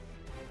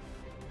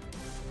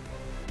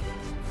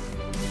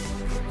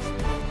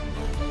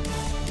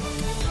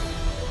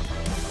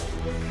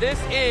this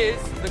is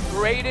the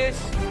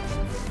greatest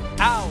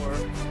hour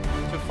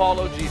to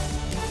follow Jesus.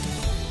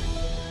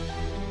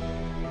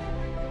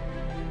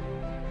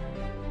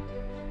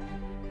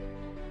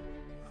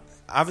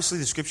 Obviously,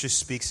 the scripture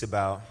speaks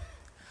about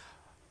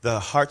the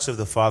hearts of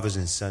the fathers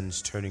and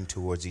sons turning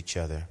towards each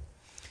other.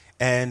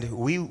 And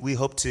we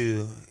hope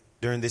to,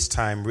 during this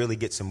time, really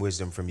get some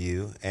wisdom from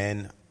you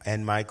and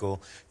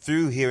Michael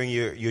through hearing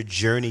your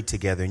journey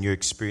together and your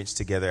experience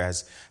together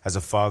as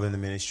a father in the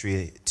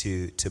ministry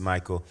to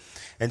Michael.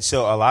 And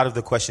so a lot of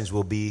the questions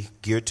will be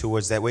geared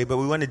towards that way, but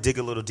we want to dig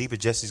a little deeper.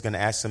 Jesse's going to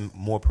ask some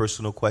more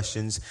personal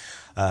questions.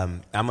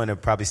 I'm going to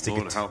probably stick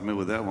Lord, help me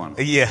with that one.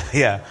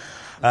 Yeah.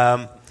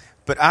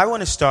 But I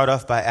want to start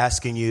off by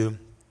asking you,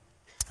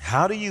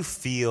 how do you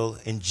feel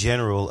in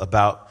general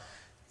about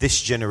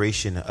this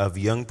generation of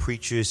young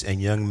preachers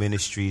and young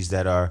ministries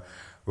that are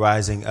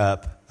rising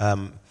up?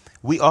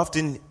 We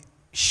often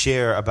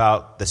share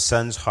about the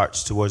son's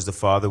hearts towards the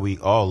father. We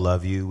all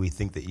love you. We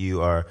think that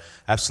you are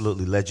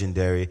absolutely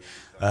legendary,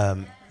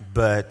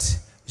 but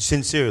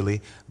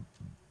sincerely.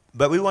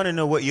 But we want to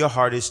know what your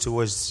heart is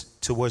towards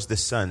the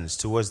sons,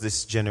 towards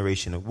this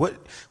generation.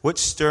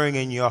 What's stirring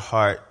in your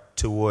heart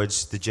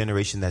towards the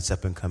generation that's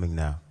up and coming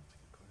now?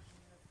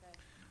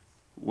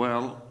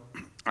 Well,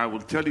 I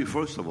will tell you,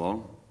 first of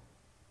all,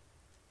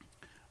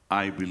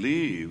 I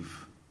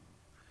believe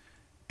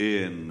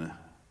in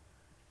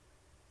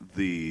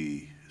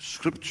the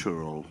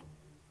scriptural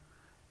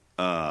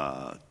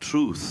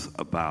truth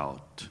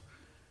about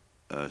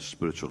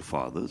spiritual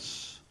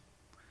fathers,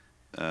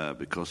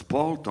 because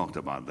Paul talked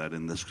about that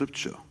in the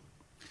scripture.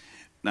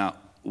 Now,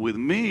 with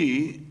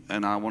me,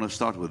 and I want to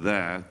start with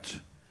that,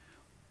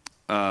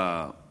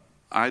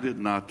 I did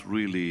not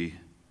really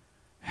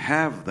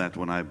have that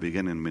when I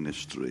began in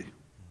ministry.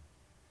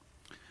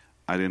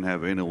 I didn't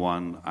have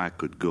anyone I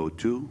could go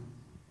to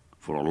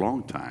for a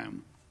long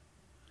time.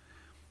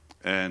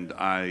 And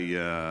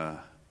I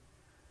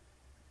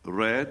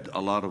read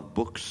a lot of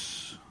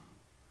books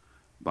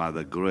by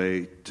the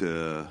great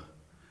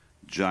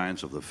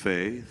giants of the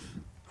faith,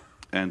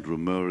 Andrew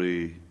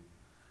Murray,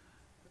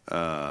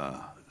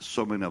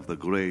 so many of the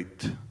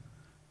great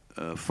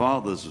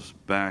fathers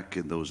back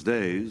in those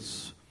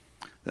days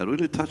that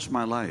really touched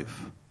my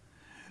life.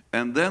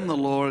 And then the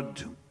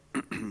Lord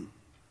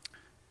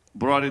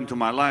brought into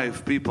my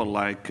life people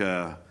like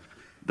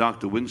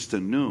Dr.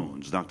 Winston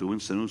Nunes. Dr.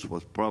 Winston Nunes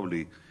was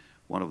probably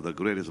one of the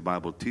greatest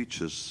Bible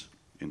teachers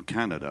in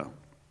Canada.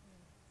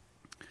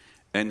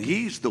 And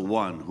he's the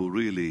one who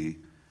really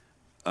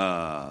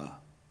kind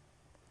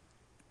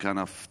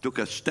of took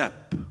a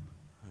step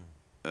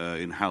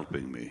in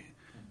helping me.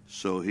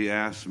 So he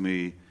asked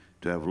me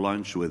to have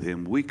lunch with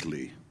him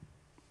weekly.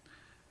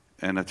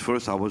 And at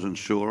first I wasn't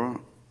sure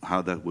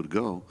how that would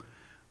go.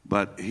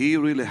 But he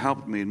really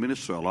helped me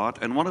minister a lot.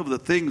 And one of the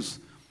things,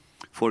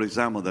 for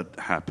example, that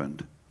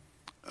happened,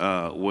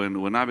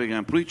 when I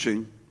began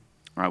preaching,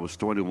 I was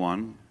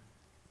 21,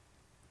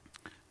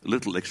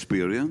 little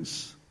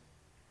experience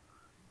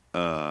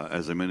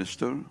as a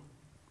minister.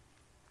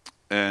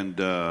 And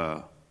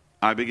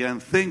I began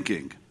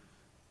thinking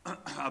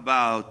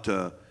about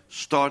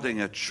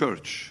starting a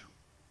church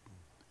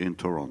in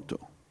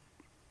Toronto.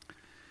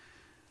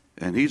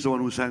 And he's the one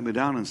who sat me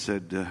down and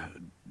said,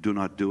 do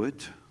not do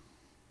it.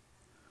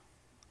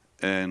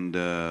 And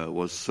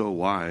was so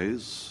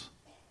wise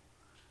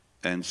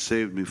and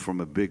saved me from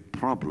a big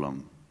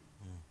problem.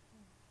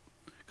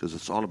 Because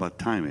it's all about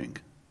timing.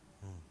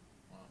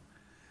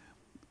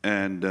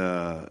 And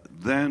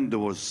then there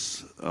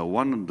was a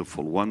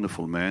wonderful,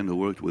 wonderful man who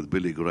worked with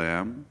Billy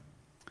Graham,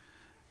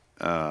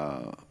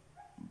 a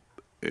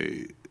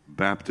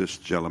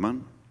Baptist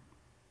gentleman,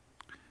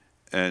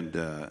 and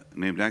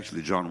named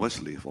actually John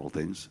Wesley, of all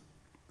things.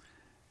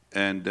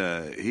 And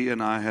he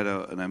and I had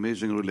an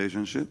amazing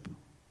relationship.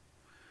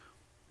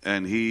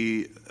 And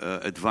he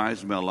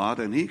advised me a lot,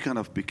 and he kind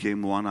of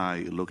became one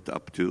I looked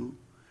up to.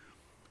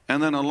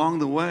 And then along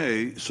the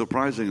way,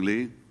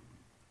 surprisingly,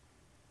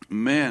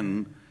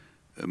 men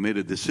made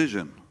a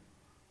decision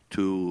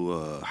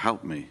to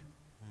help me.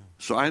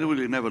 So I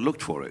really never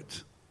looked for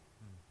it.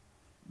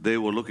 They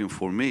were looking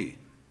for me.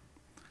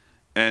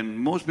 And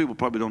most people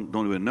probably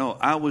don't even know,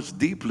 I was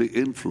deeply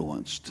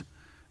influenced,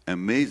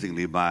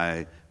 amazingly,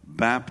 by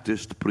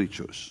Baptist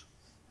preachers.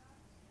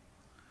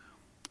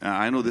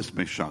 I know this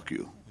may shock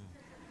you.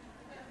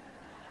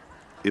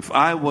 If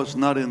I was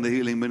not in the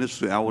healing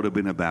ministry, I would have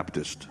been a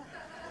Baptist.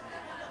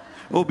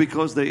 Oh,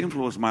 because they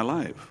influenced my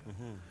life.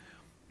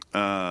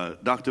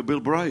 Dr.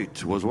 Bill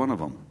Bright was one of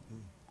them.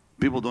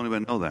 People don't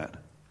even know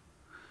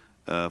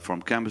that.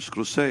 From Campus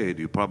Crusade,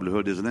 you probably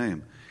heard his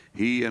name.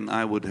 He and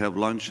I would have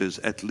lunches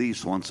at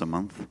least once a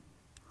month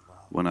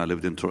when I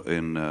lived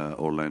in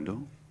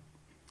Orlando.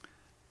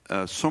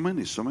 So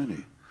many.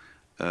 Tim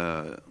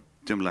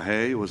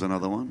LaHaye was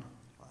another one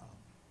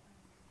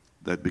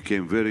that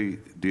became very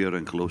dear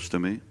and close to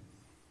me.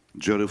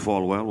 Jerry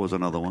Falwell was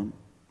another one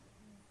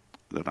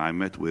that I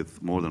met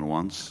with more than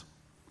once.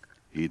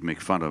 He'd make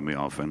fun of me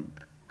often,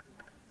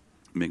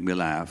 make me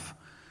laugh,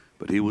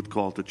 but he would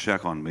call to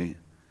check on me.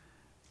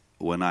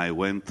 when I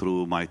went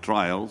through my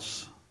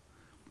trials,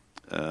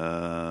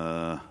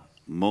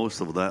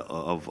 most of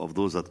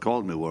those that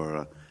called me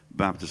were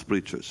Baptist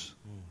preachers.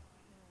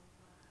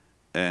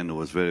 And it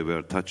was very,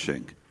 very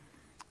touching.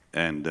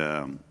 And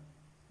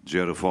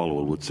Jerry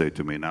Falwell would say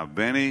to me, now,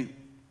 Benny,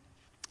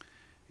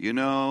 you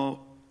know,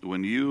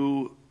 when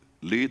you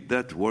lead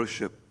that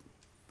worship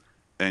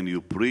and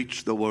you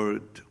preach the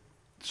word,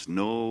 it's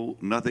no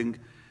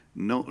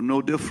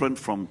different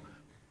from,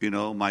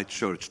 my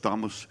church,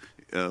 Thomas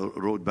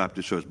Road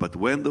Baptist Church. But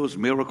when those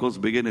miracles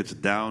begin, it's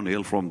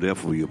downhill from there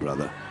for you,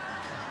 brother.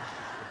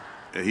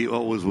 He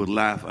always would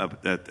laugh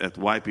at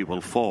why people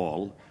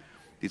fall.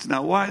 He said,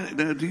 now, why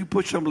do you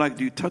push them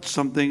do you touch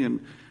something?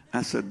 And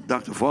I said,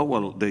 Dr.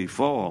 Falwell, they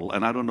fall,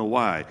 and I don't know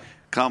why.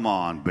 Come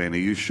on, Benny,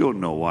 you should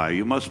know why.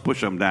 You must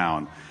push them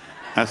down.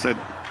 I said,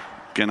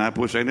 can I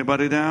push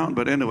anybody down?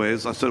 But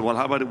anyways, I said, well,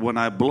 how about when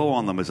I blow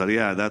on them? He said,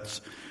 yeah,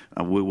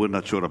 we're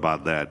not sure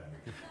about that.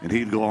 And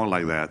he'd go on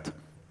like that.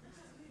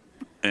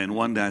 And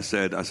one day I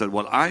said,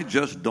 well, I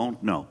just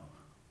don't know.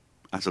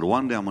 I said,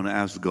 one day I'm going to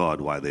ask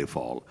God why they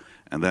fall.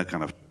 And that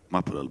kind of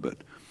up a little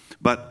bit.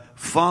 But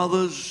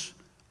fathers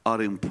are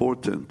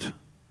important.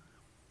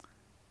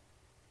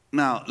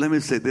 Now, let me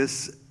say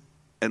this,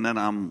 and then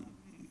I'm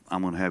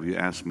going to have you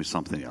ask me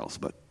something else,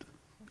 but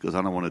because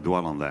I don't want to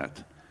dwell on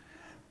that.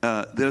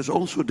 There's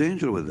also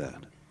danger with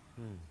that.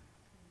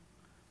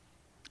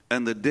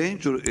 And the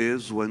danger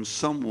is when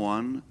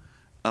someone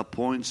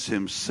appoints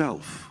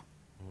himself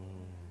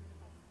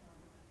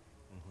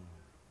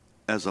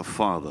as a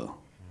father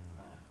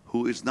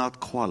who is not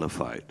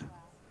qualified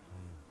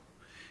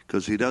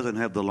because he doesn't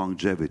have the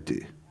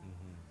longevity.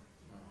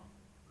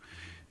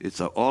 It's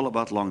all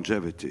about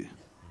longevity.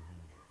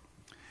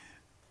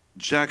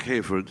 Jack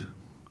Hayford,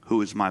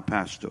 who is my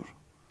pastor,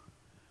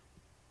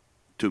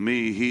 to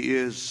me, he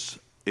is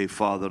a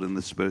father in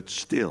the spirit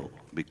still,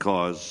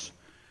 because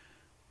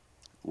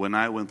when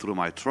I went through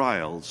my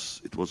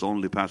trials, it was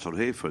only Pastor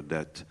Hayford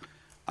that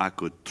I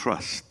could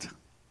trust.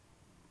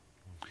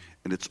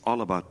 And it's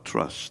all about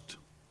trust.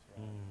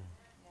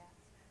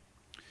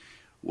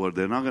 Where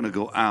they're not going to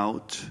go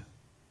out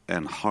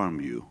and harm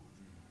you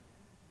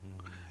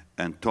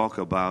and talk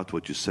about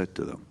what you said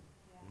to them.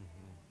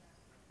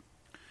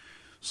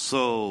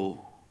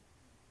 So,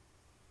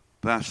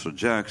 Pastor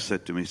Jack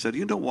said to me, he said,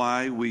 you know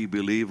why we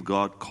believe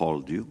God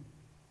called you?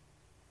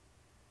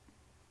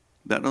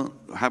 That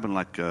happened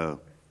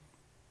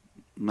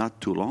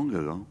not too long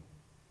ago.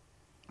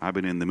 I've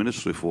been in the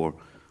ministry for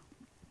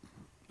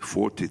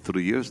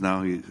 43 years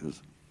now. He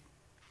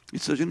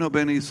says, you know,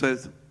 Benny, he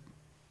says,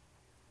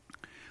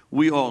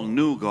 we all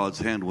knew God's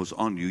hand was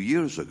on you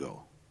years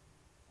ago.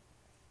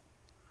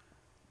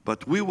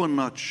 But we were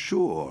not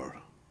sure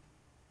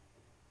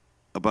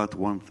about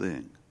one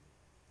thing.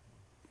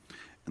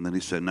 And then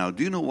he said, now,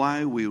 do you know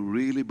why we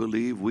really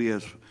believe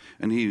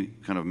and he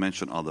kind of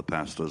mentioned other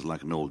pastors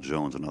like Noel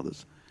Jones and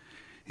others.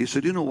 He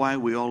said, you know why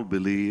we all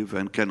believe,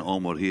 and Ken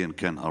Omer, he and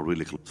Ken are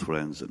really close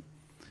friends. And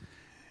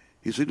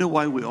he said, you know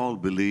why we all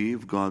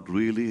believe God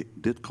really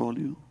did call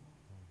you?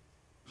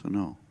 So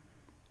no,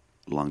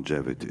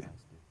 longevity.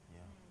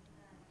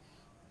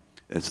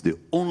 It's the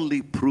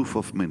only proof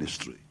of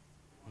ministry.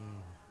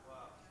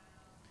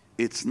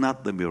 It's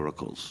not the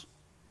miracles.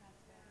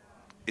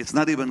 It's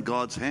not even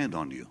God's hand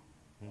on you.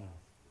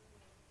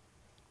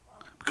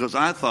 Because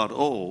I thought,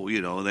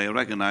 they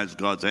recognize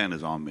God's hand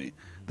is on me.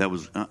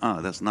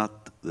 That's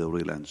not the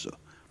real answer.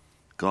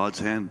 God's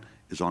hand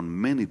is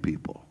on many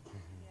people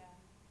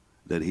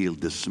that he'll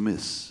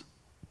dismiss.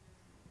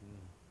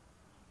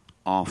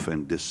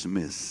 Often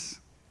dismiss.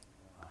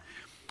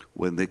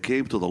 When they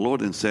came to the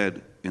Lord and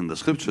said, in the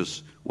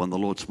scriptures, when the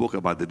Lord spoke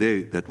about the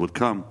day that would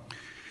come,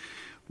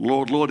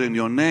 Lord, Lord, in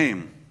your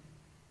name,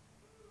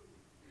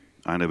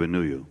 I never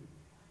knew you.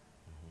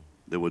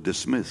 They were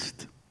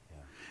dismissed.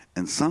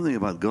 And something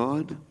about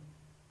God,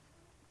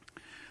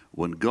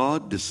 when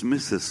God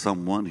dismisses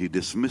someone, he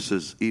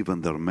dismisses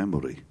even their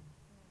memory.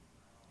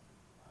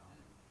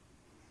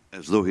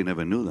 As though he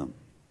never knew them.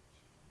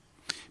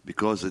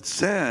 Because it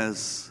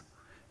says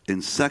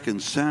in 2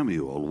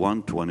 Samuel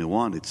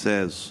 1:21, it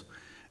says,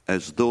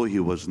 as though he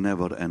was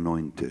never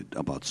anointed,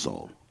 about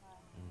Saul.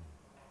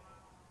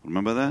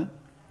 Remember that?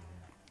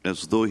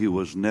 As though he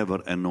was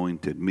never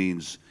anointed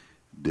means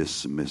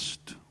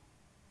dismissed.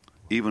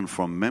 Even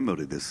from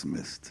memory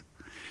dismissed.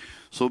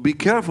 So be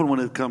careful when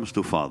it comes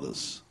to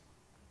fathers.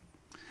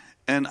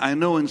 And I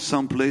know in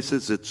some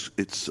places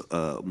it's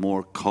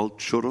more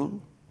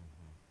cultural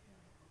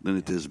than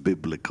it is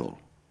biblical.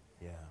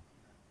 Yeah.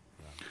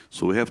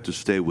 So we have to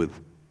stay with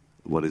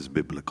what is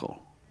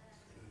biblical.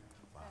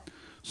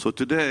 So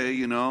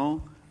today,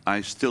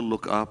 I still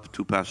look up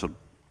to Pastor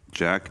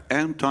Jack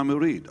and Tommy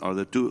Reed are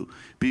the two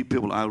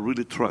people I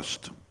really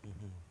trust.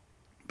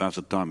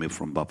 Pastor Tommy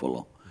from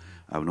Buffalo.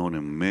 I've known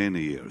him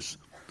many years.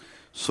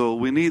 So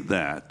we need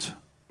that.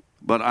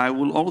 But I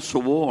will also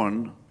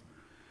warn,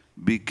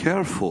 be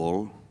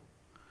careful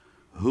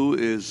who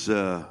is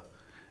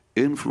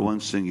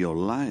influencing your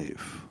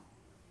life.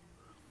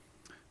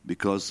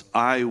 Because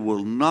I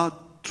will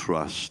not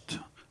trust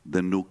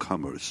the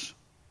newcomers.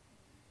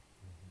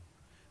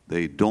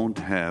 They don't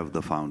have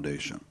the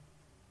foundation.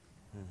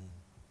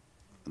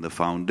 And the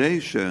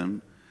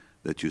foundation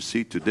that you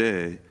see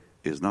today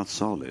is not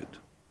solid.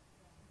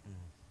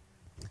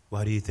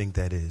 Why do you think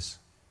that is?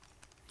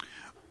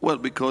 Well,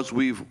 because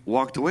we've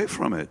walked away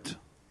from it.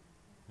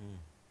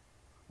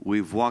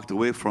 We've walked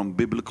away from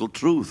biblical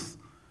truth.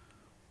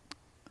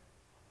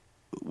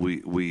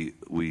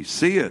 We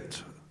see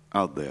it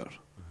out there.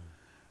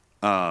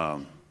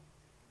 I'm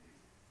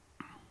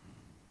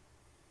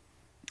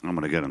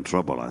going to get in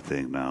trouble, I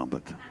think, now,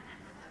 but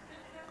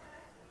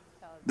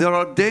there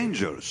are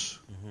dangers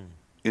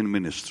in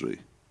ministry.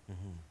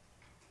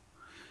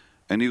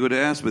 And you're going to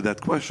ask me that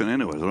question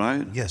anyways,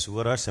 right? Yes,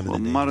 what are some of the Well,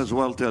 dangers? might as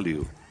well tell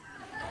you.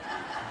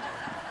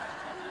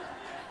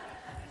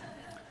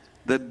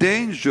 The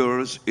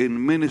dangers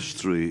in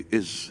ministry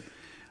is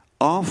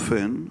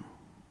often,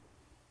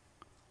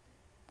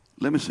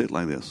 let me say it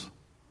like this.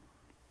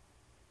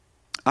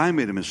 I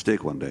made a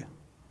mistake one day.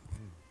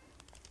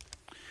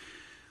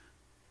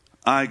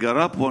 I got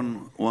up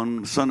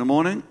one Sunday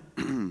morning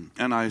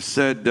and I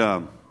said,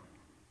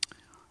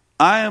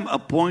 I am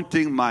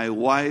appointing my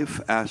wife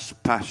as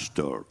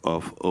pastor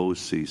of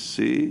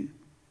OCC,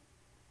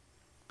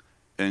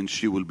 and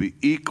she will be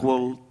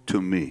equal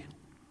to me.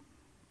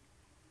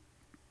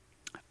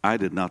 I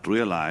did not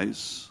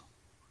realize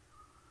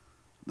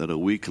that a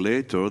week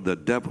later the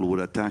devil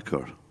would attack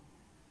her,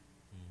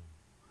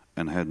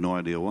 and had no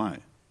idea why.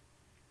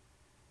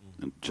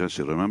 And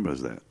Jesse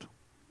remembers that.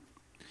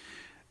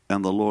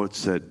 And the Lord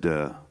said,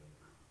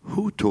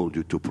 who told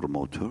you to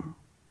promote her?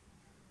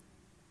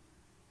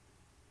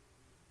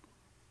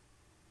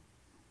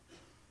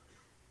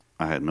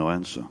 I had no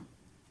answer.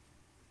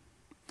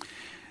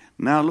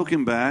 Now,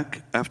 looking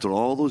back, after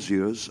all those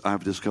years,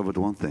 I've discovered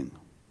one thing.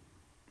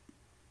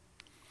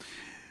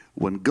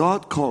 When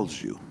God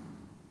calls you,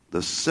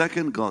 the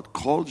second God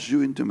calls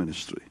you into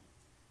ministry,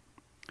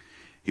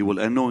 He will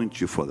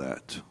anoint you for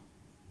that.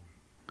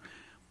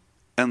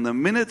 And the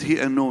minute He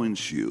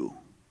anoints you,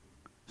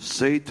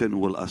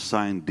 Satan will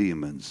assign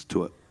demons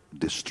to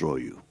destroy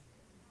you.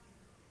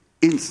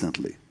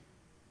 Instantly.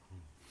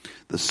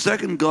 The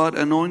second God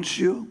anoints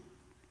you,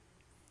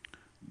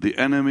 the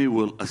enemy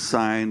will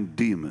assign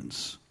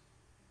demons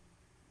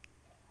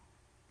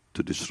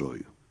to destroy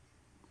you.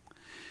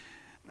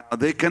 Now,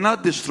 they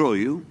cannot destroy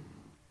you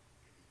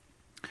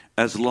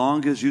as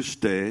long as you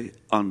stay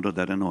under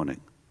that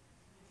anointing.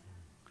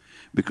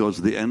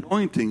 Because the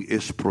anointing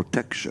is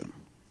protection.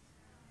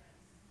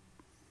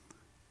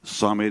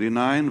 Psalm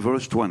 89,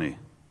 verse 20.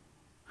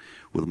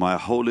 With my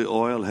holy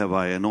oil have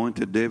I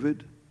anointed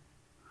David.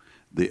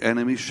 The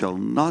enemy shall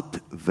not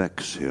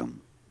vex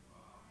him,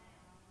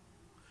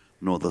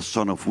 nor the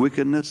son of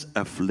wickedness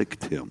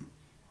afflict him.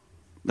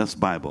 That's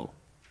Bible.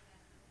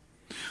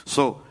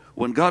 So,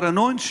 when God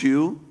anoints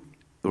you,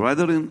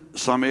 rather in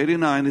Psalm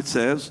 89 it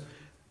says,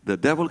 the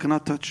devil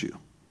cannot touch you.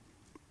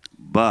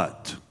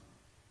 But,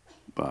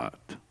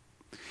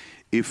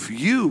 if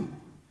you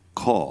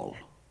call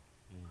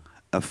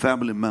a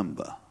family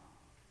member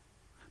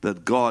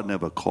that God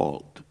never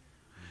called,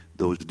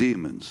 those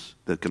demons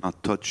that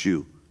cannot touch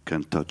you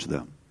can touch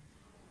them.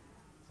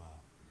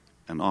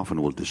 And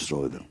often will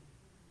destroy them.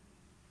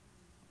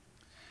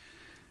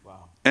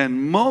 Wow.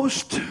 And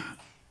most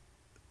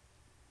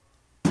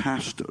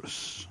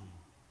pastors,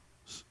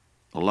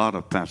 a lot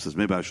of pastors,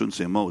 maybe I shouldn't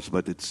say most,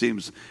 but it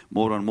seems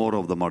more and more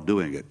of them are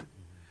doing it.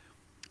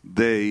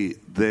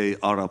 They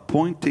are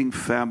appointing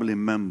family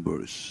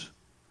members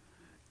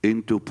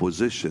into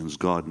positions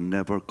God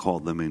never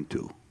called them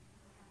into.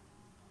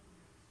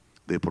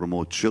 They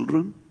promote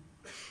children.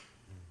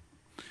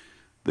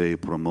 They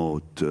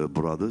promote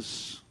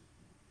brothers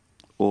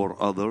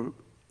or other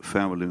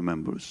family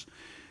members,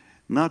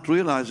 not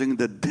realizing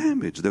the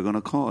damage they're going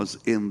to cause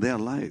in their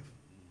life.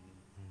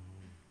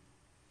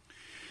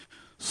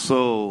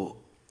 So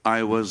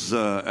I was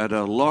at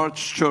a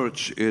large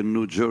church in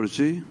New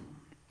Jersey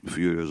a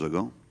few years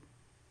ago.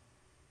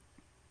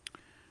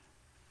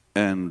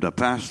 And the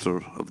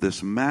pastor of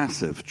this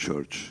massive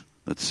church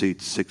that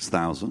seats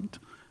 6,000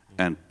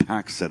 and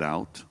packs it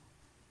out.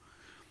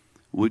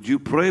 Would you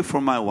pray for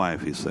my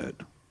wife, he said.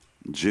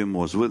 Jim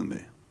was with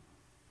me.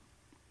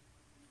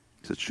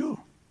 He said, sure.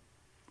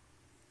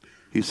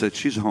 He said,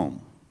 she's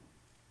home.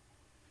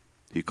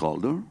 He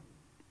called her.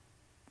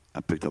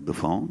 I picked up the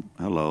phone.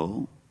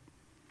 Hello.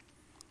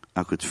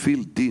 I could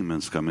feel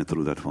demons coming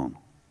through that phone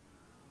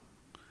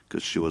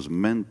because she was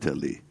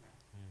mentally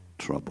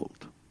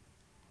troubled.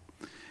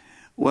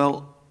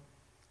 Well,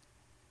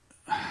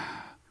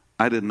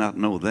 I did not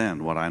know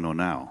then what I know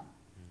now.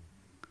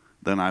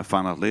 Then I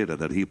found out later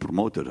that he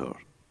promoted her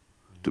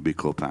to be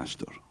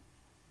co-pastor.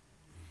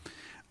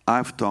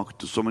 I've talked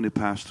to so many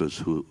pastors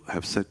who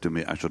have said to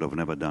me, I should have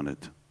never done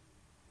it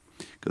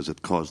because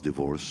it caused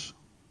divorce,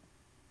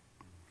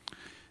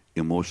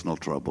 emotional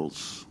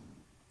troubles,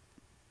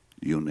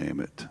 you name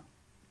it.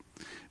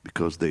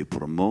 Because they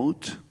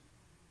promote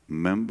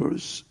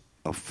members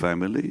of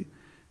family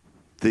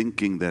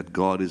thinking that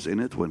God is in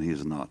it when He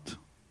is not.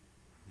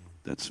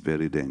 That's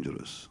very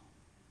dangerous.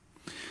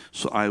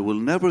 So I will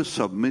never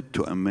submit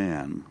to a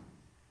man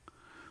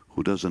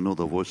who doesn't know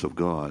the voice of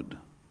God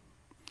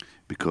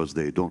because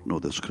they don't know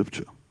the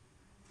scripture.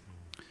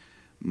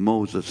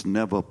 Moses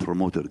never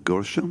promoted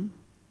Gershom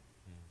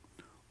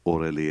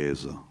or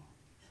Eliezer.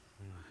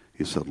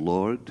 He said,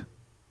 Lord,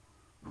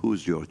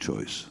 who's your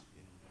choice?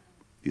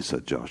 He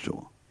said,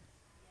 Joshua.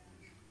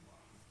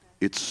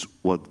 It's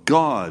what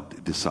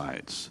God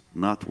decides,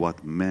 not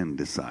what men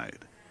decide.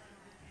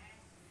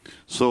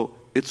 So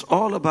it's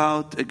all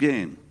about,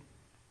 again,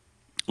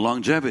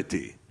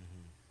 longevity.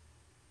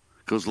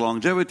 Because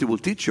longevity will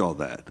teach you all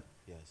that.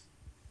 Yes.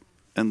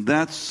 And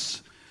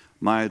that's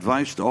my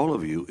advice to all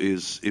of you,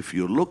 is if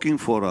you're looking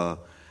for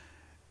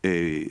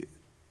a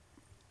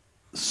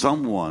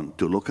someone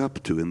to look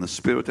up to in the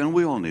spirit, and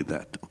we all need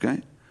that,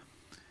 okay?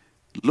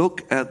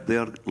 Look at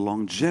their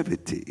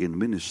longevity in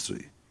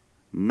ministry,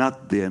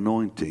 not the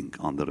anointing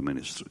on their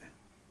ministry.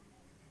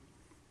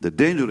 The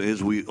danger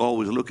is we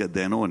always look at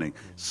the anointing,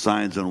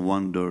 signs and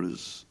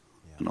wonders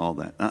and all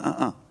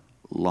that.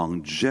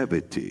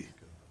 Longevity.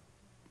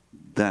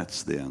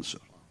 That's the answer.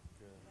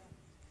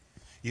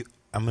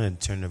 I'm going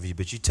to turn it over to you,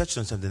 but you touched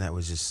on something that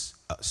was just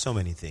so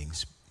many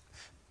things.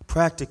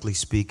 Practically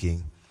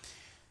speaking,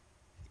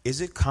 is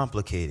it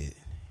complicated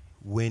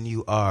when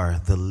you are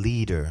the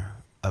leader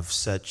of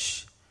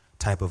such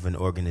type of an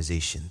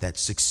organization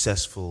that's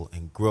successful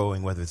and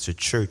growing, whether it's a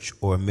church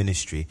or a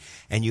ministry,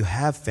 and you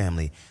have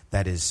family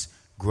that is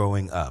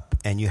growing up,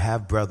 and you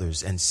have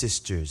brothers and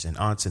sisters and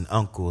aunts and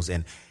uncles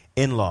and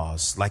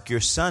in-laws, like your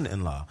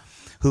son-in-law,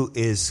 who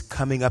is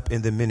coming up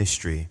in the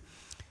ministry,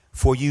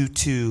 for you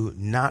to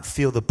not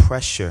feel the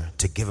pressure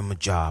to give him a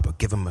job or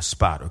give him a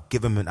spot or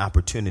give him an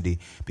opportunity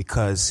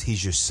because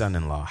he's your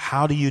son-in-law?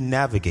 How do you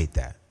navigate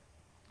that?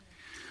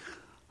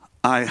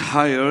 I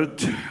hired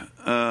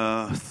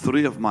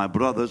 3 of my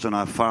brothers, and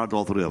I fired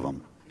all 3 of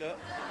them.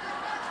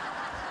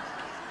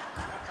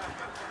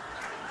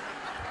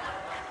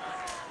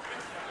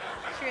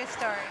 True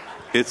story.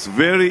 It's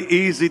very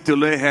easy to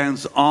lay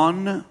hands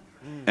on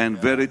and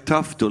very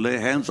tough to lay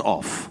hands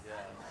off.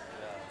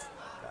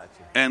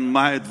 And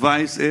my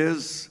advice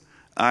is,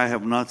 I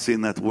have not seen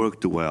that work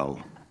too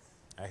well.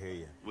 I hear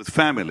you. With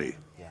family.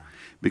 Yeah.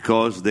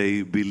 Because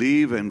they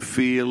believe and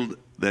feel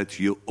that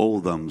you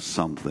owe them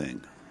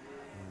something.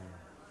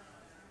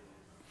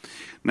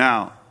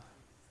 Now,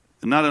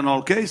 not in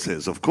all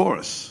cases, of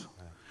course.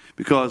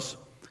 Because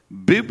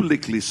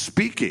biblically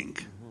speaking,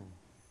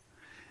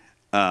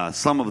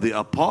 some of the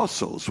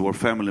apostles were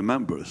family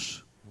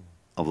members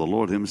of the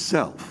Lord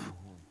himself.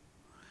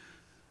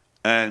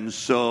 And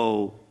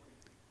so,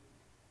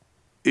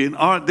 in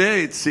our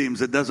day, it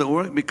seems it doesn't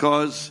work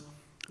because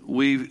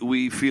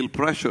we feel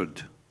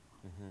pressured.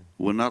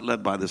 We're not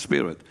led by the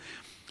Spirit.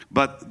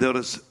 But there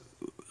is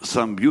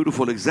some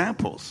beautiful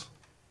examples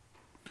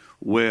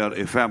where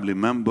a family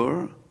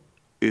member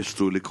is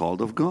truly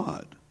called of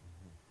God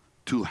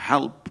to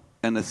help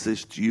and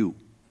assist you.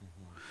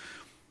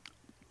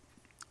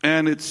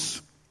 And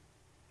it's,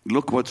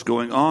 look what's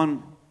going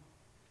on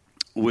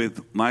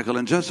with Michael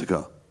and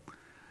Jessica.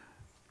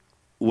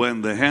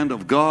 When the hand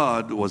of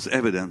God was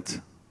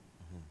evident,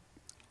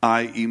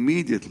 I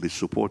immediately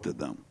supported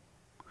them.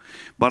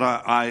 But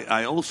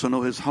I also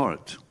know his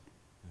heart.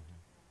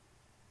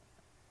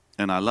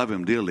 And I love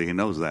him dearly. He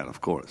knows that,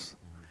 of course.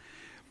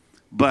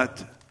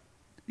 But,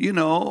 you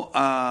know,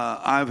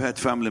 I've had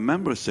family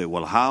members say,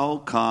 well, how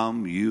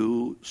come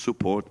you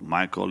support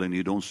Michael and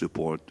you don't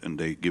support, and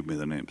they give me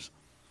the names.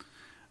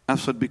 I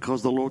said,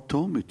 because the Lord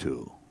told me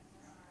to.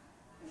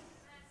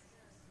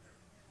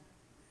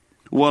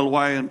 Well,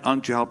 why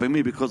aren't you helping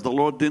me? Because the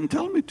Lord didn't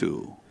tell me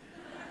to.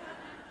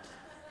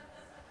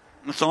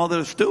 That's all there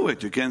is to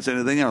it. You can't say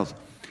anything else.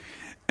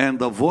 And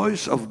the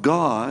voice of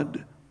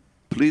God,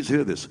 please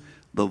hear this,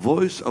 the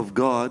voice of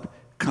God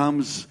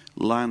comes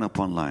line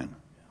upon line.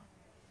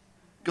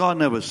 God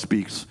never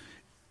speaks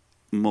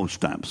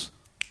most times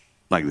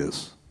like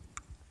this.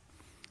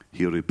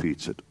 He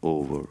repeats it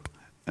over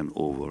and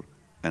over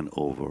and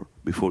over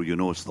before you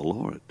know it's the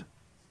Lord.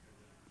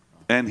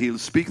 And he'll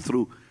speak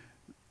through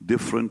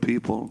different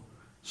people,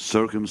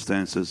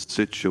 circumstances,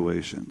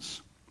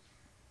 situations.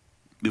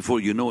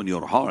 Before you know in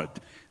your heart,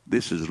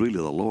 this is really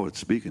the Lord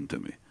speaking to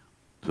me.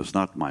 So it's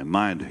not my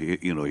mind,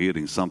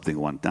 hearing something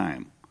one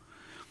time.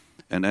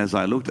 And as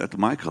I looked at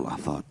Michael, I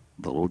thought,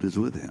 the Lord is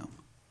with him.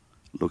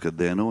 Look at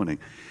the anointing.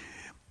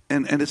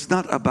 And it's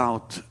not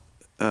about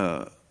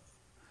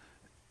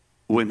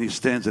when he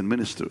stands and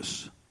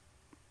ministers.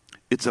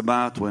 It's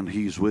about when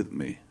he's with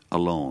me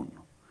alone.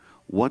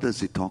 What does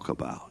he talk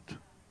about?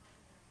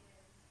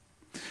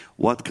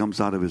 What comes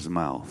out of his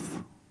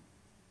mouth?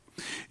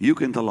 You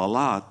can tell a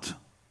lot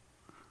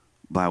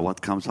by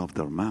what comes out of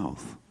their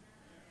mouth,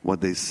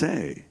 what they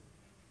say.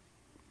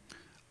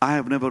 I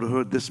have never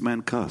heard this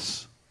man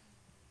cuss.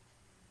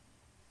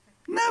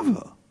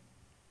 Never.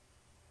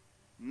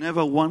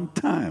 Never one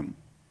time.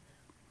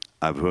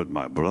 I've heard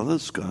my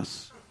brothers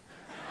cuss.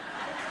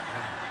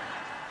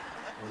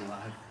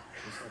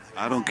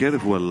 I don't care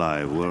if we're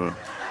live.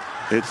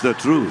 It's the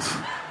truth.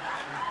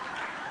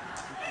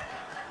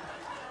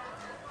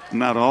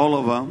 Not all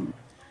of them.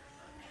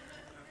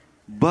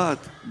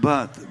 But,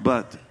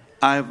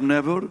 I've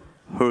never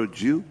heard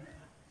you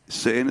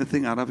say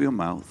anything out of your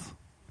mouth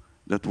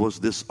that was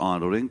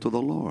dishonoring to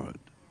the Lord.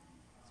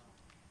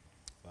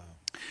 Wow.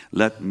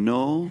 Let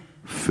no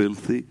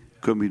filthy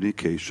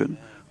communication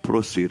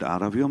proceed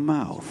out of your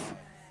mouth.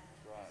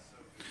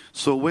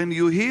 So when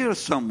you hear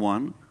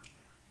someone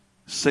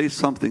say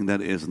something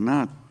that is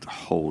not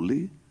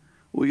holy,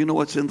 well, you know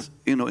what's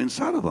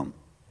inside of them.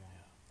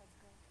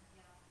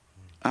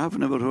 I've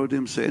never heard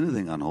him say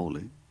anything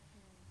unholy.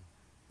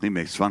 He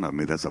makes fun of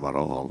me, that's about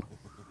all.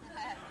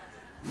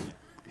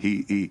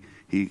 He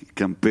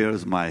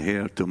compares my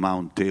hair to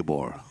Mount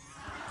Tabor.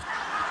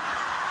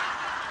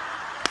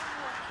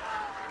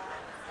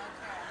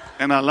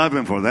 And I love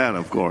him for that,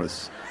 of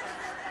course.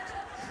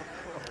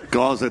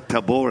 Calls it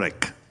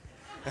Taboric.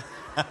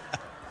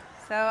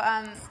 So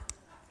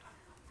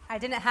I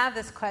didn't have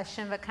this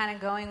question, but kind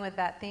of going with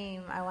that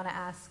theme, I want to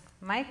ask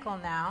Michael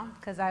now,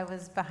 because I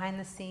was behind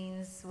the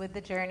scenes with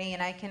the journey,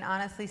 and I can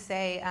honestly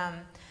say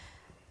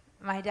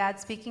my dad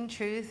speaking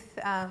truth.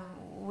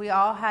 We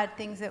all had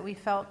things that we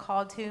felt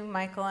called to,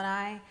 Michael and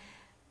I,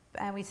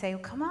 and we'd say,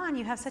 come on,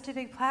 you have such a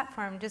big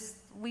platform.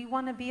 We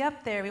want to be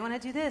up there. We want to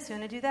do this. We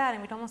want to do that.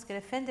 And we'd almost get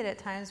offended at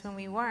times when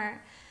we weren't.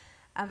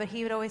 But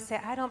he would always say,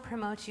 I don't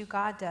promote you,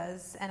 God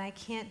does, and I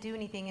can't do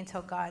anything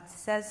until God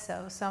says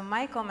so. So,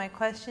 Michael, my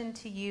question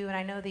to you, and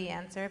I know the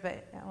answer,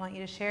 but I want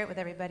you to share it with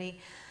everybody.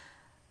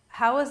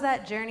 How was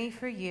that journey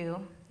for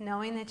you,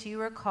 knowing that you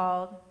were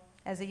called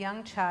as a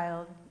young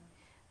child,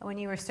 when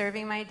you were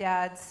serving my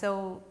dad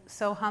so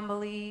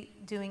humbly,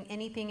 doing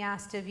anything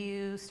asked of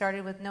you,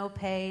 started with no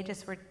pay,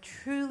 just were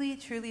truly,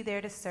 truly there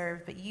to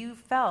serve, but you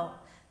felt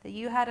that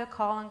you had a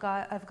call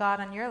of God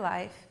on your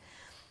life,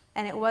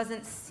 and it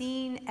wasn't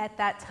seen at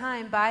that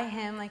time by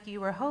him like you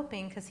were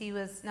hoping, because he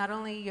was not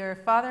only your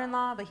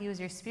father-in-law, but he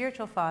was your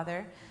spiritual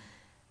father.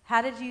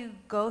 How did you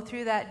go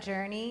through that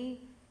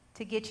journey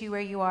to get you where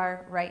you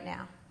are right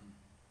now?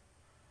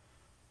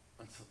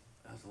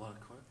 That's a lot of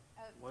questions.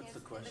 What's the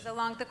question?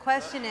 The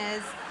question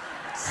is,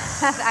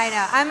 I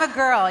know, I'm a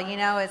girl,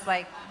 it's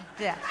like,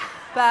 yeah.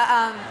 But,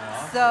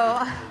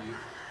 so,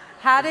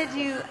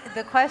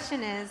 the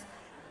question is,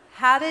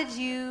 how did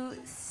you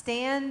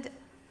stand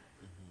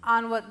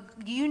on what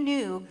you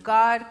knew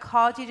God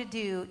called you to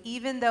do,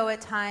 even though at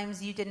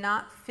times you did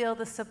not feel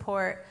the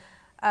support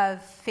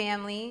of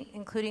family,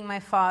 including my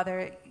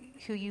father,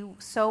 who you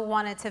so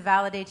wanted to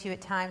validate you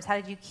at times? How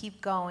did you keep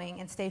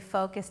going and stay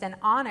focused and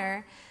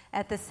honor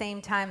at the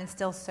same time and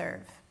still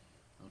serve?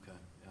 Okay,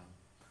 yeah.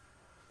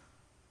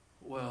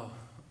 Well,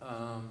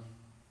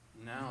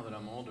 now that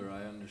I'm older,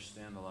 I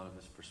understand a lot of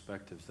his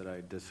perspectives that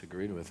I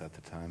disagreed with at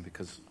the time,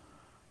 because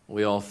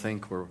we all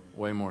think we're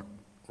way more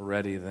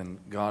ready than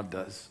God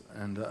does.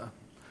 And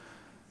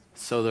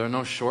so there are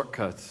no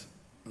shortcuts.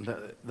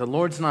 The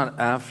Lord's not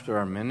after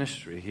our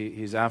ministry.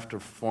 He's after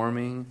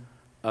forming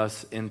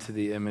us into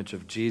the image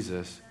of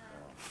Jesus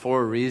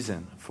for a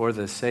reason, for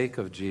the sake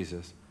of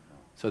Jesus,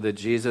 so that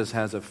Jesus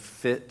has a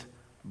fit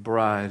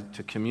bride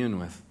to commune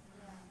with.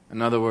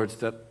 In other words,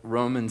 that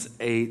Romans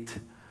 8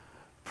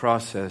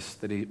 process,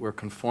 that we're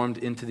conformed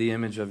into the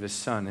image of his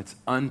Son. It's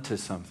unto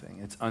something.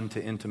 It's unto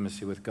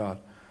intimacy with God.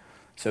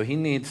 So he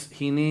needs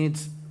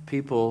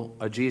people,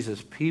 a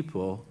Jesus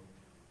people,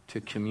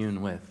 to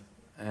commune with.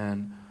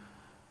 And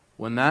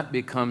when that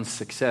becomes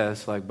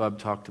success, like Bub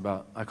talked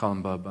about, I call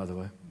him Bub, by the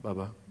way,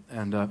 Bubba.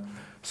 And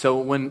so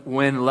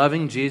when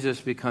loving Jesus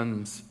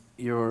becomes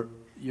your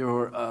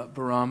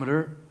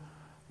barometer,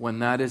 when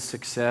that is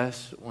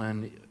success,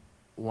 when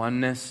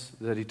oneness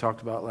that he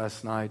talked about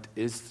last night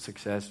is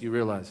success, you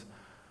realize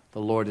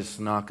the Lord is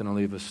not going to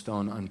leave a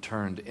stone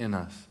unturned in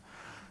us.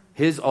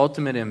 His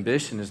ultimate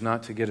ambition is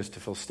not to get us to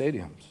fill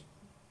stadiums.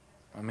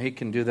 I mean, he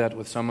can do that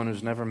with someone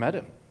who's never met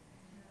him.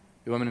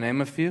 You want me to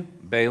name a few?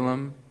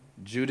 Balaam,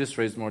 Judas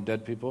raised more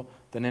dead people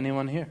than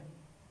anyone here.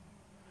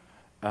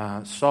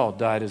 Saul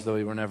died as though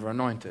he were never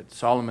anointed.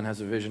 Solomon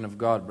has a vision of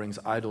God, brings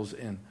idols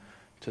in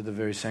to the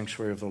very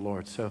sanctuary of the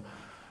Lord. So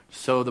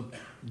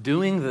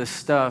doing this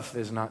stuff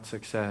is not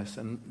success.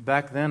 And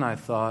back then I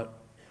thought,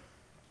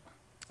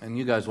 and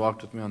you guys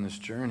walked with me on this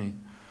journey,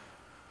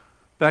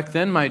 back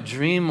then my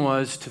dream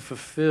was to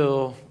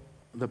fulfill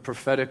the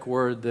prophetic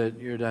word that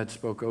your dad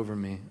spoke over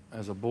me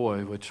as a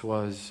boy, which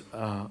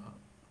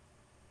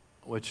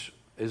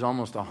is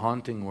almost a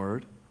haunting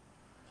word.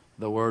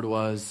 The word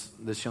was,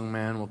 this young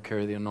man will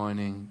carry the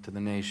anointing to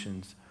the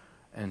nations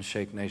and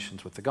shake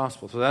nations with the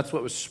gospel. So that's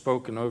what was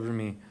spoken over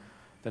me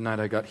the night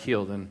I got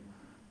healed. And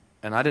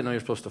I didn't know you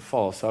were supposed to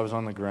fall, so I was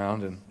on the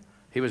ground, and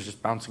he was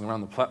just bouncing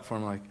around the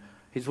platform like,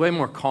 he's way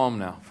more calm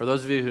now. For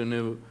those of you who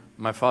knew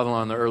my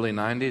father-in-law in the early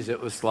 90s,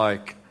 it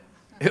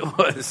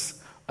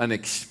was an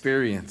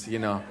experience,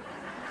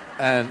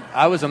 And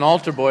I was an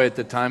altar boy at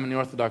the time in the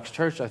Orthodox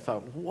Church. I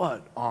thought,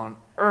 what on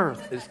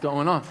earth is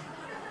going on?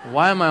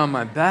 Why am I on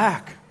my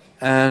back?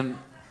 And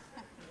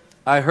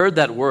I heard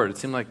that word. It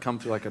seemed like come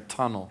through like a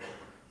tunnel,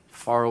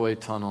 faraway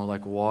tunnel,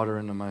 like water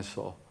into my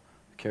soul.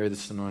 Carry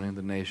this anointing of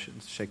the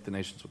nations, shake the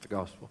nations with the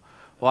gospel.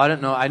 Well, I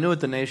didn't know. I knew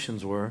what the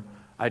nations were.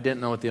 I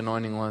didn't know what the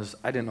anointing was.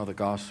 I didn't know the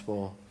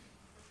gospel.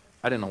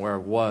 I didn't know where I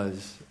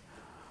was.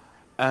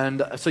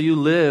 And so you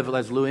live,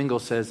 as Lou Engle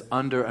says,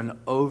 under an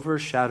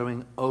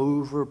overshadowing,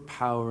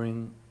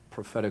 overpowering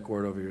prophetic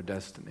word over your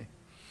destiny.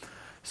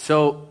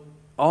 So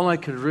all I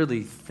could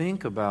really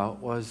think about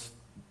was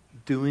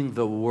doing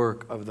the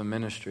work of the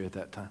ministry at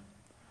that time.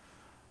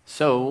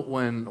 So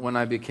when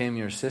I became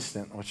your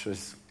assistant, which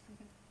was,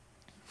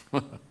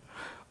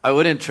 I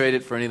wouldn't trade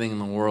it for anything in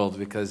the world,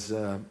 because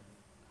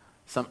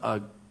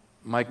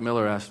Mike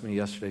Miller asked me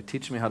yesterday,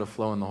 teach me how to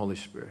flow in the Holy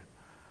Spirit,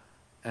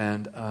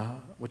 and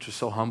which was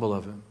so humble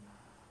of him.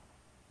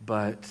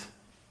 But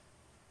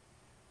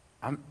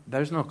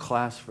there's no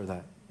class for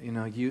that. You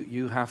know,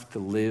 you have to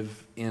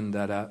live in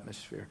that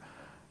atmosphere,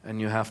 and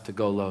you have to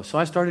go low. So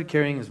I started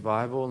carrying his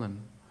Bible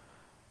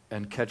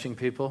and catching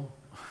people,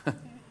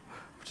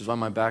 which is why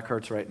my back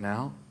hurts right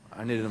now.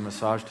 I needed a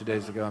massage 2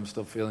 days ago. I'm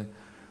still feeling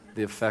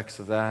the effects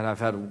of that. I've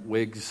had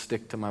wigs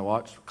stick to my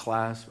watch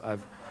clasp.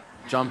 I've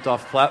jumped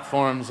off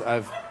platforms.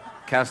 I've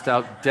cast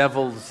out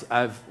devils.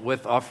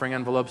 With offering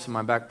envelopes in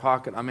my back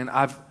pocket. I mean,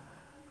 I've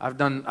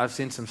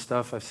seen some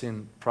stuff. I've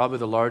seen probably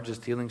the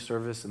largest healing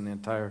service in the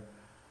entire,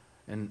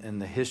 in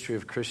the history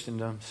of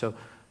Christendom. So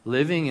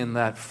living in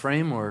that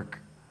framework,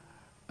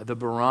 the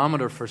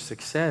barometer for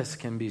success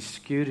can be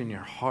skewed in your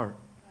heart.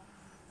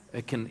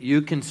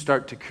 You can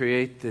start to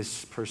create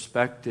this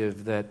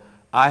perspective that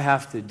I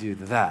have to do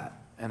that.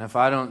 And if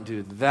I don't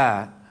do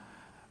that,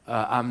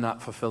 I'm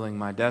not fulfilling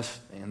my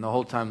destiny. And the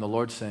whole time the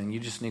Lord's saying, you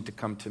just need to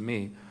come to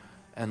me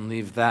and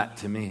leave that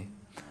to me.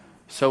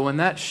 So when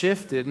that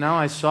shifted, now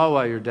I saw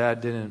why your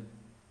dad didn't.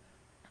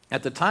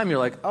 At the time, you're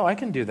like, oh, I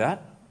can do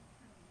that.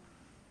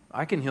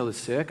 I can heal the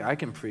sick. I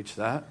can preach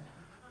that.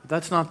 But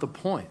that's not the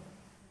point.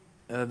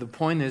 The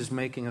point is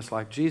making us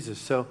like Jesus.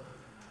 So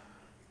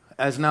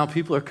as now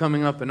people are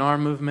coming up in our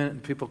movement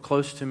and people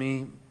close to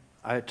me,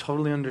 I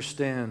totally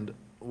understand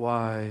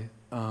why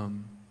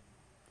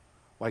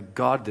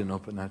God didn't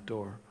open that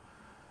door.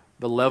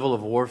 The level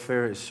of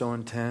warfare is so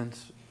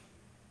intense.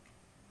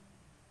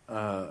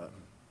 I've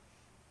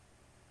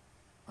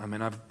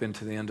been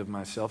to the end of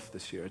myself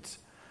this year. It's,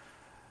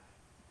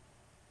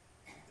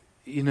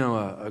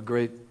 a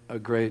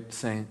great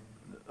saint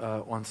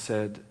once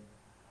said,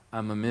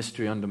 I'm a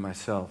mystery unto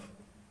myself.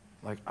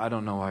 Like, I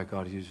don't know why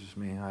God uses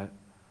me. I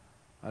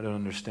don't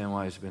understand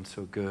why he's been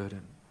so good.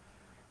 And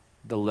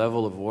the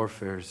level of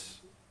warfare it's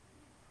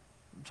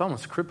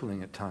almost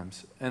crippling at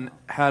times. And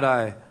had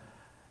I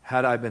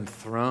been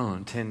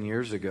thrown 10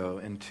 years ago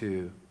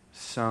into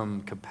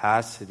some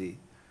capacity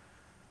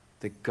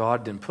that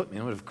God didn't put me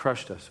in, it would have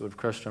crushed us. It would have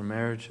crushed our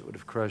marriage. It would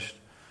have crushed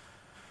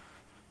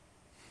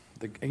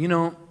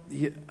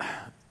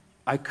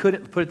I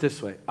couldn't, put it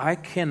this way, I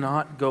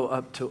cannot go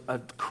up to a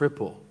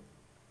cripple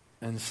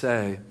and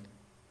say,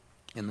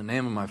 in the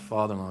name of my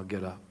father-in-law,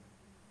 get up.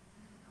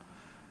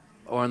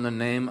 Or in the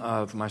name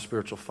of my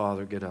spiritual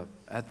father, get up.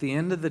 At the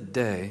end of the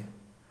day,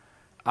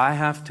 I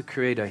have to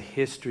create a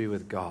history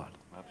with God.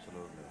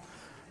 Absolutely.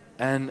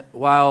 And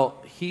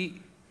while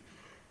he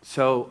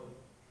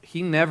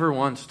never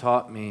once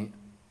taught me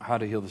how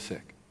to heal the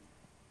sick.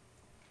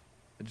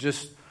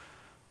 Just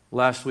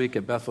last week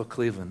at Bethel,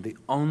 Cleveland, the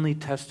only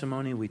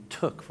testimony we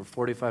took for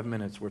 45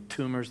 minutes were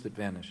tumors that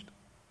vanished.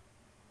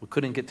 We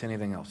couldn't get to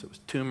anything else. It was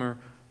tumor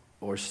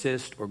or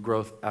cyst or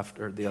growth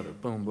after the other.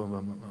 Boom, boom,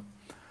 boom, boom, boom.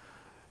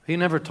 He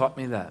never taught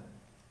me that.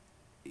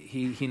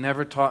 He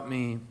never taught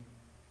me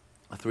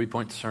a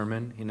 3-point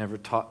sermon. He never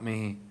taught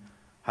me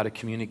how to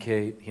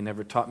communicate. He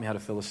never taught me how to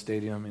fill a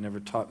stadium.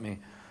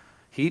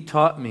 He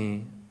taught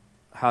me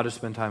how to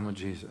spend time with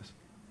Jesus.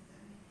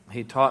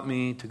 He taught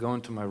me to go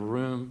into my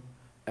room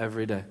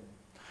every day.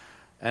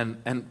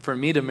 And for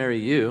me to marry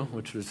you,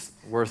 which was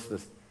worth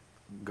the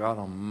God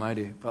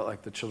Almighty, felt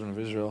like the children of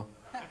Israel.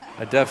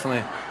 I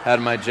definitely had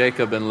my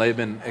Jacob and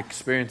Laban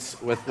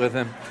experience with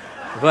him.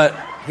 But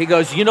he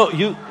goes,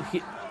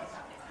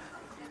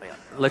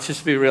 let's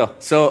just be real.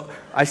 So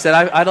I said,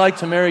 I'd like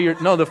to marry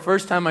the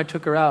first time I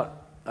took her out,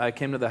 I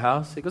came to the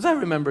house. He goes, I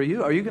remember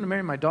you. Are you going to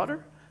marry my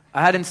daughter?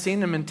 I hadn't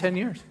seen him in 10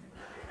 years.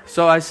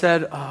 So I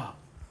said,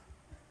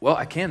 well,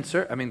 I can,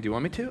 sir. Do you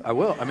want me to? I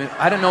will.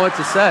 I didn't know what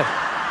to say.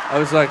 I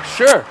was like,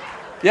 sure.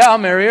 Yeah, I'll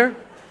marry her.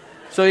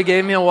 So he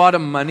gave me a wad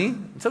of money.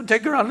 So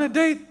take her on a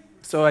date.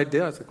 So I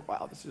did. I was like,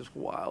 wow, this is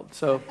wild.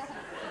 So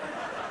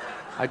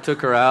I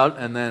took her out,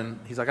 and then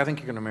he's like, I think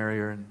you're going to marry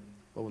her, and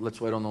let's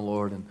wait on the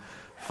Lord. And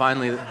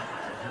finally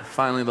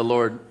the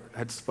Lord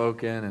had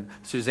spoken, and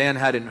Suzanne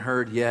hadn't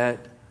heard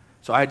yet.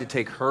 So I had to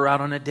take her out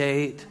on a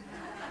date,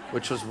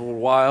 which was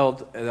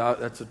wild.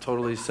 That's a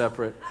totally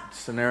separate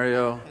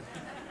scenario.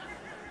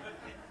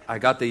 I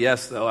got the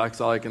yes, though.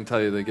 That's all I can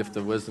tell you. The gift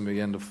of wisdom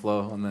began to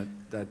flow on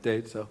that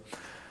date. So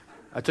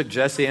I took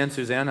Jesse and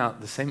Suzanne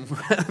out the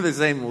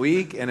same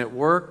week, and it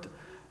worked.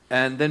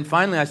 And then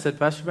finally I said,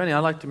 Pastor Benny, I'd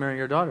like to marry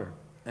your daughter.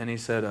 And he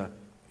said,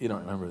 you don't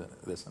remember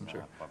this, I'm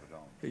sure.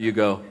 You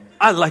go,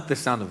 I like the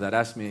sound of that.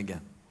 Ask me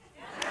again.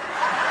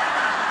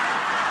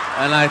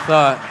 And I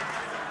thought,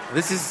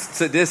 this is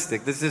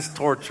sadistic. This is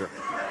torture.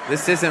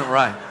 This isn't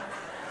right.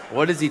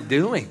 What is he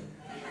doing?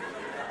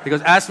 He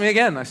goes, ask me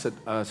again. I said,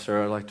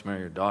 sir, I'd like to marry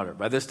your daughter.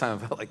 By this time,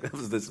 I felt like that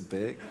was this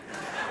big.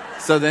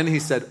 So then he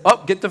said,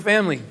 get the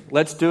family.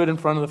 Let's do it in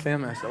front of the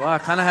family. I said, well, I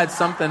kind of had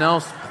something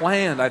else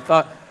planned. I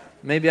thought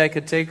maybe I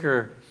could take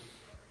her,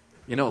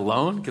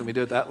 alone. Can we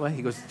do it that way?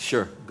 He goes,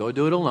 sure, go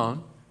do it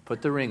alone.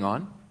 Put the ring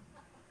on.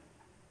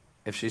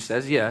 If she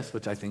says yes,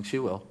 which I think she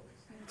will.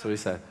 That's what he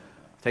said.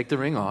 Take the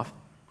ring off.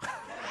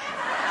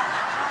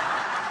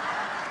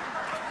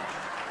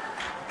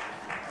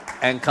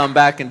 And come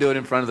back and do it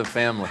in front of the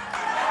family.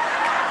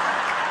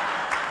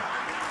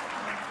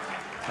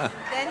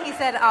 Then he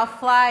said, I'll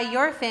fly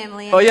your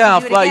family in.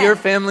 I'll fly your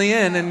family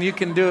in and you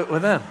can do it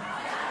with them.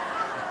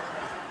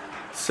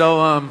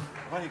 So,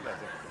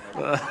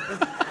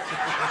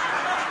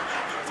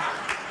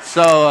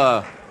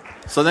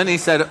 so then he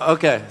said,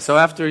 okay. So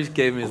after he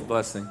gave me his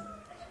blessing,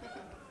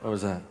 what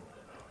was that?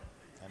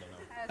 I don't know.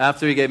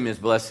 After he gave me his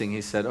blessing,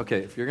 he said, okay,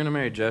 if you're going to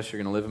marry Jess,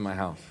 you're going to live in my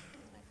house.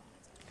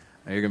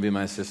 And you're going to be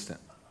my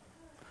assistant.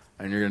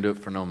 And you're going to do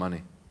it for no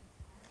money.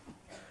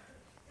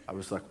 I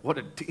was like, what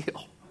a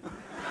deal.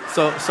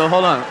 So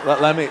hold on.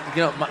 Let me,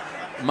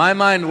 my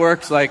mind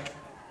works like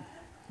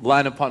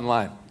line upon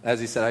line. As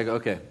he said, I go,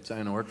 okay, so I'm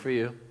going to work for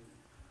you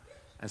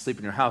and sleep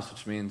in your house,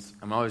 which means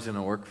I'm always going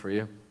to work for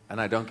you.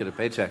 And I don't get a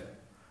paycheck,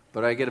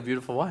 but I get a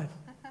beautiful wife.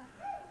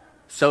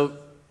 So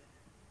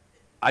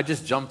I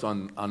just jumped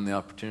on the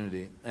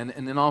opportunity. And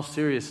in all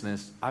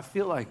seriousness, I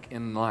feel like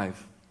in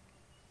life,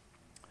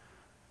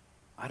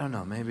 I don't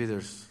know, maybe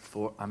this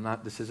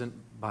isn't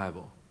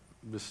Bible.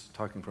 I'm just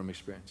talking from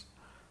experience.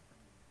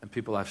 And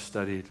people I've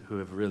studied who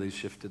have really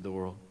shifted the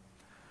world.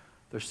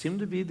 There seem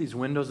to be these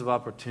windows of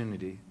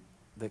opportunity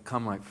that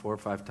come like 4 or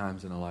 5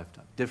 times in a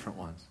lifetime. Different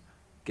ones.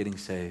 Getting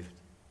saved,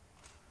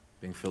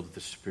 being filled with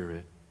the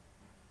Spirit,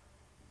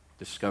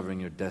 discovering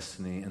your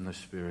destiny in the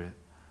Spirit,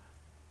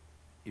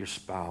 your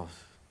spouse.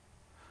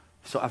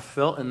 So I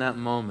felt in that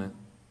moment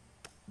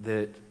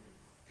that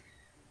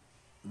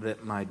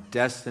my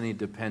destiny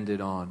depended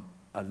on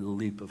a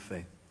leap of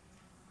faith.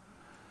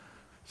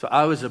 So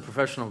I was a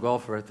professional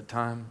golfer at the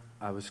time.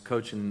 I was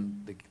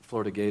coaching the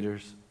Florida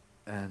Gators,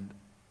 and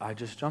I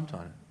just jumped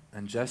on it.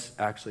 And Jess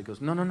actually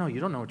goes, no, you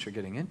don't know what you're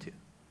getting into.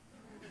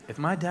 If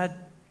my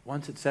dad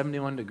wants it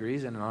 71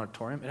 degrees in an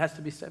auditorium, it has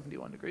to be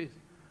 71 degrees.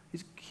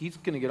 He's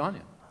going to get on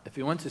you. If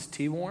he wants his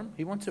tea warm,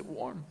 he wants it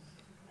warm.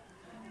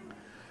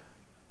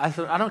 I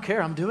thought, I don't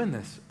care. I'm doing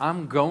this.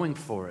 I'm going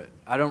for it.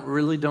 I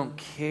don't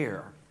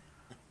care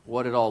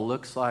what it all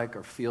looks like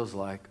or feels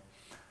like.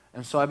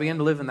 And so I began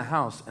to live in the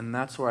house, and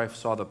that's where I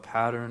saw the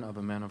pattern of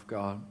a man of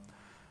God.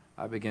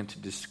 I began to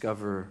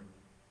discover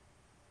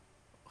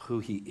who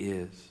he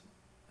is.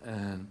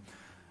 And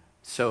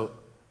so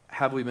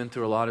have we been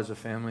through a lot as a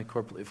family,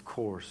 corporately? Of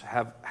course.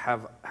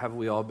 Have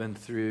we all been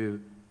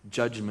through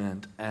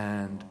judgment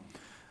and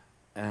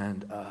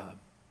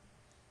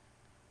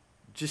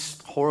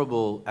just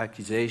horrible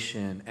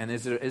accusation? And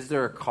is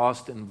there a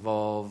cost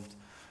involved?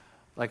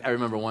 Like I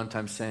remember one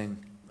time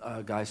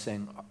a guy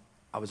saying,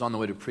 I was on the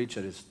way to preach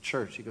at his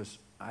church. He goes,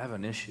 I have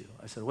an issue.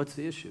 I said, what's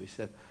the issue? He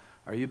said,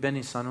 are you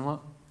Benny's son-in-law?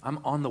 I'm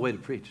on the way to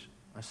preach.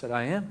 I said,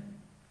 I am.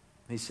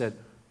 He said,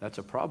 that's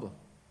a problem.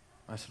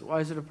 I said, why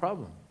is it a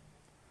problem?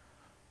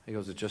 He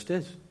goes, it just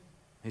is.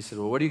 He said,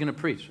 well, what are you going to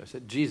preach? I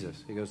said,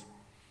 Jesus. He goes,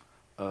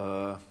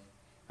 I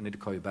need to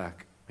call you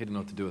back. He didn't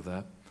know what to do with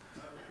that.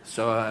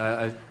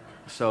 So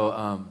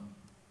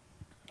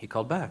he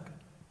called back.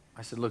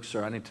 I said, look,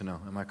 sir, I need to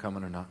know. Am I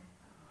coming or not?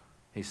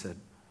 He said,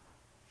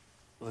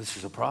 well, this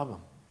is a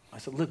problem. I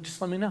said, look, just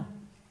let me know.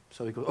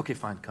 So he goes, okay,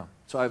 fine, come.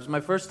 So it was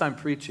my first time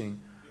preaching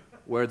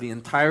where the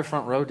entire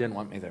front row didn't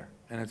want me there,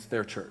 and it's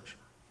their church.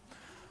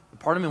 A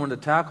part of me wanted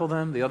to tackle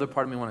them. The other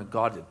part of me wanted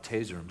God to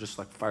taser them, just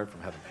like fire from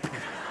heaven.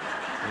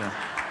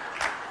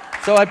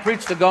 So I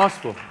preached the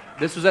gospel.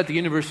 This was at the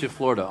University of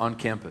Florida on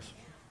campus.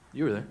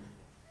 You were there.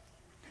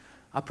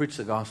 I preached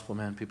the gospel,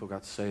 man. People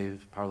got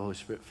saved. Power of the Holy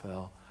Spirit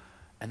fell.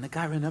 And the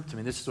guy ran up to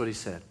me. This is what he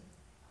said.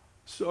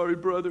 Sorry,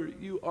 brother,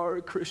 you are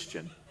a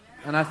Christian.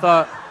 And I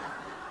thought,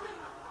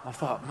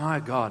 my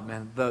God,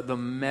 man, the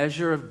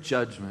measure of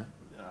judgment,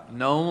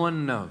 no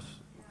one knows.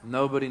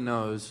 Nobody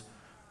knows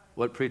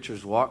what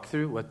preachers walk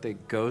through, what they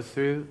go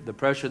through, the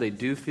pressure they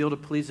do feel to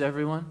please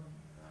everyone.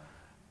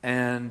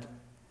 And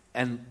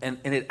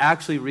it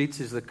actually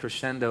reaches the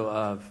crescendo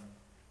of,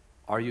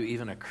 are you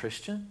even a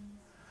Christian?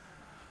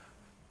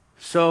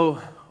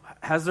 So,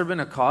 has there been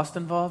a cost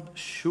involved?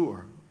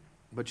 Sure.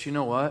 But you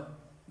know what?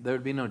 There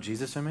would be no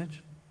Jesus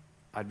image.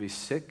 I'd be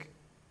sick.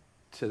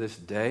 To this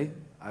day,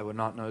 I would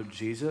not know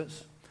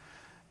Jesus.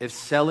 If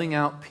selling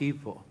out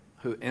people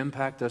who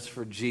impact us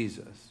for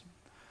Jesus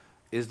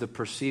is the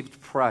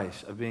perceived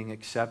price of being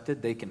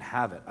accepted, they can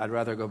have it. I'd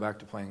rather go back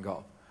to playing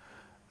golf.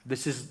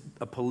 This is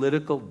a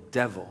political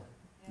devil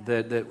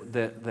that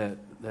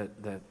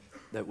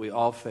we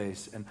all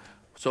face. And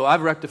so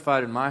I've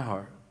rectified in my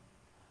heart.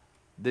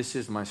 This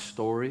is my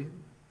story.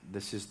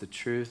 This is the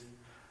truth.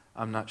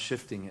 I'm not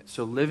shifting it.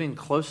 So living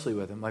closely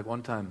with him, like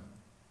one time,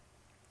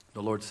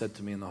 the Lord said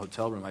to me in the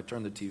hotel room, I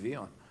turned the TV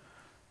on,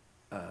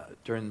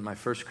 during my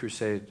first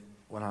crusade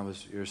when I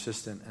was your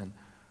assistant, and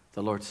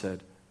the Lord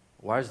said,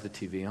 "Why is the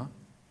TV on?"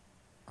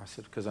 I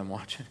said, "Because I'm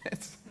watching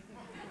it."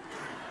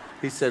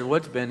 He said,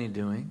 "What's Benny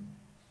doing?"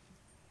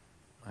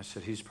 I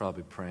said, "He's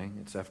probably praying.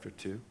 It's after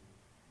 2.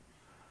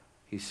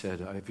 He said,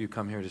 "Have you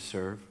come here to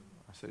serve?"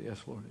 I said,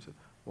 "Yes, Lord." He said,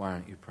 "Why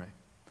aren't you praying?"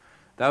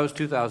 That was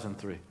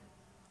 2003.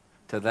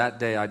 To that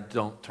day, I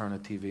don't turn a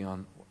TV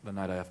on the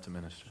night I have to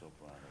minister.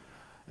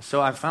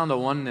 So I found a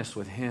oneness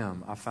with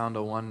him. I found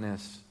a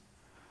oneness.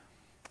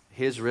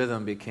 His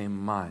rhythm became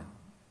mine.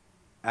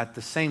 At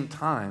the same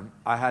time,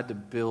 I had to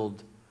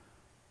build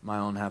my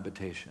own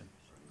habitation,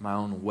 my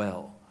own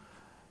well.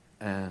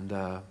 And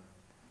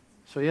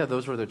so, yeah,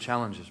 those were the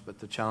challenges. But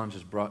the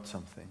challenges brought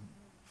something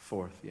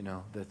forth,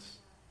 that's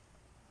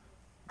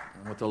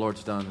what the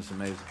Lord's done is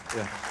amazing.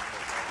 Yeah.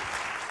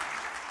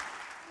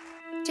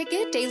 To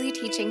get daily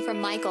teaching from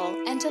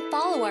Michael and to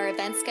follow our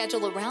event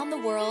schedule around the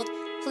world,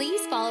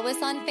 please follow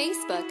us on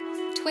Facebook,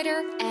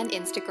 Twitter, and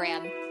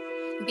Instagram.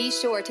 Be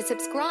sure to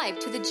subscribe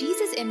to the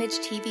Jesus Image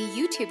TV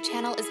YouTube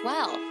channel as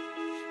well.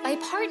 By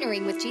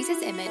partnering with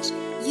Jesus Image,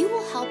 you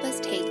will help us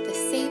take the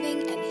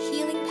saving and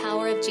healing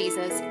power of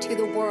Jesus to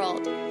the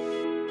world.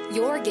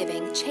 Your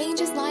giving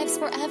changes lives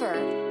forever.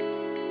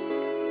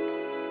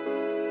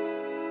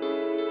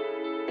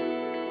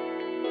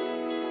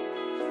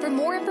 For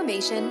more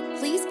information,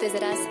 please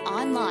visit us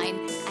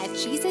online at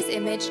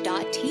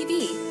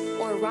jesusimage.tv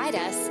or write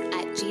us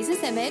at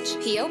Jesus Image,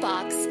 P.O.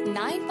 Box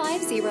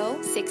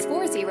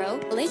 950640,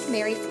 Lake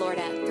Mary,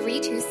 Florida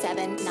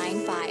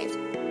 32795.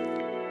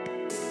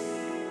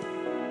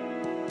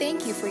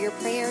 Thank you for your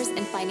prayers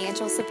and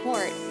financial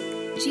support.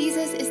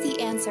 Jesus is the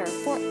answer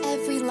for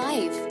every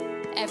life,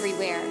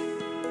 everywhere.